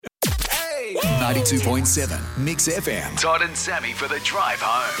92.7 Mix FM. Todd and Sammy for the drive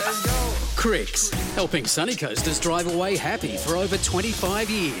home. Cricks, helping Sunny Coasters drive away happy for over 25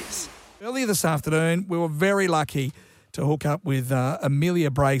 years. Earlier this afternoon, we were very lucky to hook up with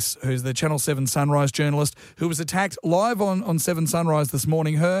Amelia Brace, who's the Channel 7 Sunrise journalist, who was attacked live on 7 Sunrise this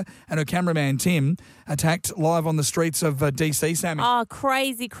morning. Her and her cameraman, Tim, attacked live on the streets of DC, Sammy. Oh,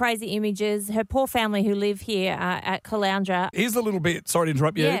 crazy, crazy images. Her poor family who live here at Caloundra. Here's a little bit, sorry to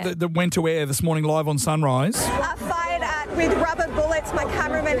interrupt you, Yeah. that went to air this morning live on Sunrise. Fired at with rubber bullets. My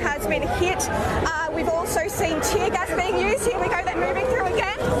cameraman has been hit. We've also seen tear gas being used. Here we go, they're moving through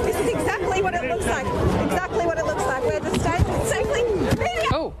again. This is exactly what it looks like. Exactly what it looks like. We're just staying safely. Media.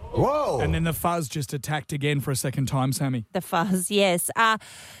 Oh, Whoa. And then the fuzz just attacked again for a second time, Sammy. The fuzz, yes.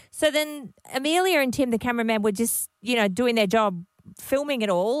 So then Amelia and Tim, the cameraman, were just, doing their job, filming it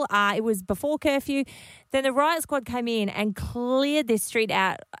all. It was before curfew. Then the riot squad came in and cleared this street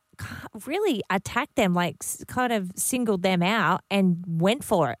out, really attacked them, kind of singled them out and went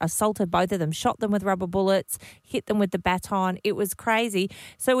for it, assaulted both of them, shot them with rubber bullets, hit them with the baton. It was crazy.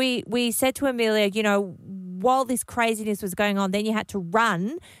 So we said to Amelia, while this craziness was going on, then you had to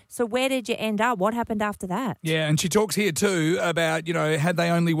run. So where did you end up? What happened after that? Yeah, and she talks here too about, had they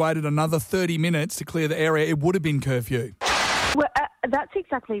only waited another 30 minutes to clear the area, it would have been curfew. Well, that's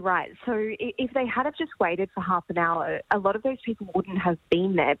exactly right. So if they had have just waited for half an hour, a lot of those people wouldn't have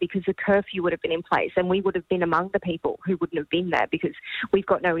been there because the curfew would have been in place, and we would have been among the people who wouldn't have been there because we've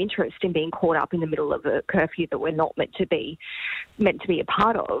got no interest in being caught up in the middle of a curfew that we're not meant to be a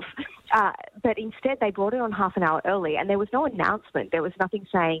part of. But instead, they brought it on half an hour early, and there was no announcement. There was nothing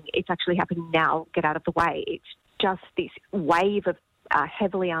saying it's actually happening now, get out of the way. It's just this wave of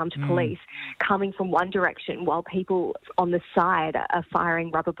heavily armed police coming from one direction while people on the side are firing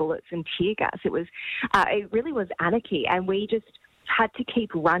rubber bullets and tear gas. It really was anarchy, and we just had to keep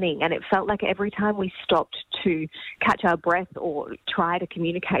running, and it felt like every time we stopped to catch our breath or try to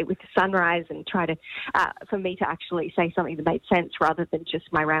communicate with Sunrise and try to, for me to actually say something that made sense rather than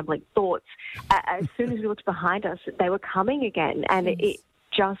just my rambling thoughts, as soon as we looked behind us, they were coming again, and it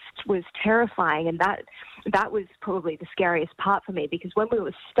just was terrifying, and that was probably the scariest part for me, because when we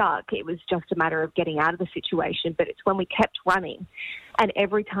were stuck, it was just a matter of getting out of the situation, but it's when we kept running, and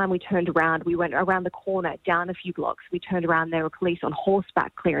every time we turned around, we went around the corner, down a few blocks, we turned around, there were police on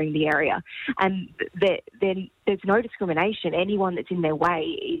horseback clearing the area, and then there's no discrimination. Anyone that's in their way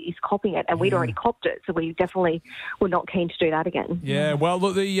is copping it, and we'd already copped it, so we definitely were not keen to do that again. Yeah, well,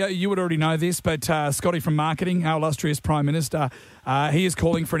 look, you would already know this, but Scotty from Marketing, our illustrious Prime Minister, he is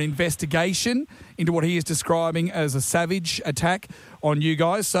calling for an investigation into what he is describing as a savage attack on you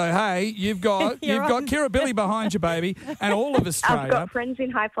guys. So, hey, you've got Kirribilli behind you, baby, and all of Australia. I've got friends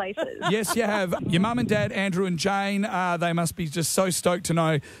in high places. Yes, you have. Your mum and dad, Andrew and Jane, they must be just so stoked to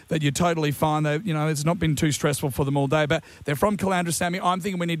know that you're totally fine. It's not been too stressful for them all day, but they're from Caloundra, Sammy. I'm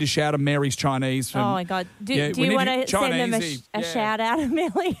thinking we need to shout them Mary's Chinese. Oh, my God. Do you want to send them a shout out,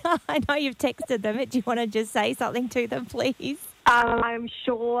 Amelia? I know you've texted them. Do you want to just say something to them, please? I'm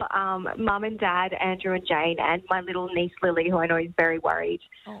sure Mum and Dad, Andrew and Jane, and my little niece Lily, who I know is very worried,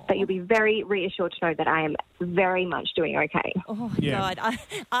 that you'll be very reassured to know that I am very much doing okay. Oh, my God.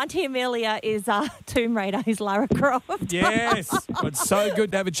 Auntie Amelia is Tomb Raider, is Lara Croft. Yes. It's so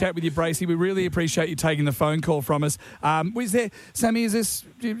good to have a chat with you, Bracey. We really appreciate you taking the phone call from us. Sammy, is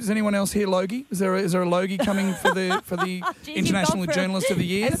anyone else here, Logie? Is there a Logie coming for the International Journalist of the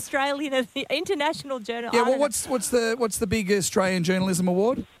Year? The International Journalist. Yeah, well, what's the big Australian Journalism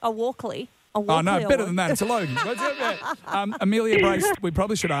Award? A Walkley. Oh, no, better than that. It's a Logie. Amelia Brace, we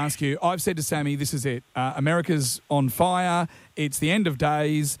probably should ask you. I've said to Sammy, this is it. America's on fire. It's the end of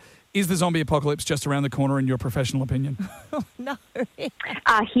days. Is the zombie apocalypse just around the corner, in your professional opinion? No.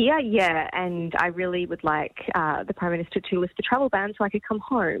 Here, yeah, and I really would like the Prime Minister to lift the travel ban so I could come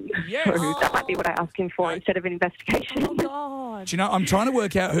home. Yes. So that might be what I ask him for instead of an investigation. Oh, God. Do you know, I'm trying to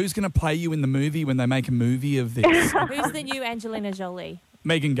work out who's going to play you in the movie when they make a movie of this. Who's the new Angelina Jolie?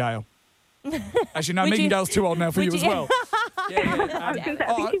 Megan Gale. Actually, no, Megan Gale's too old now for you as well. I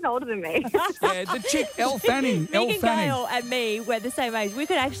think she's older than me. Yeah, the chick, Elle Fanning. Megan Gale and me, we're the same age. We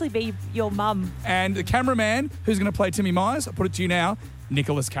could actually be your mum. And the cameraman who's going to play Timmy Myers, I'll put it to you now,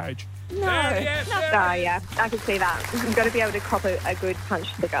 Nicolas Cage. No. Yes. Oh, yeah, I can see that. You've got to be able to cop a good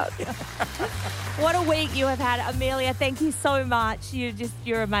punch to the gut. What a week you have had, Amelia. Thank you so much.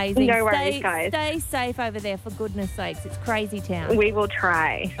 You're amazing. No worries, guys. Stay safe over there, for goodness sakes. It's crazy town. We will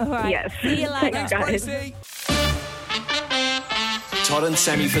try. All right. Yes. See you later. Thanks, guys. Bracey. Todd and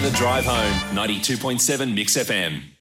Sammy for the drive home. 92.7 Mix FM.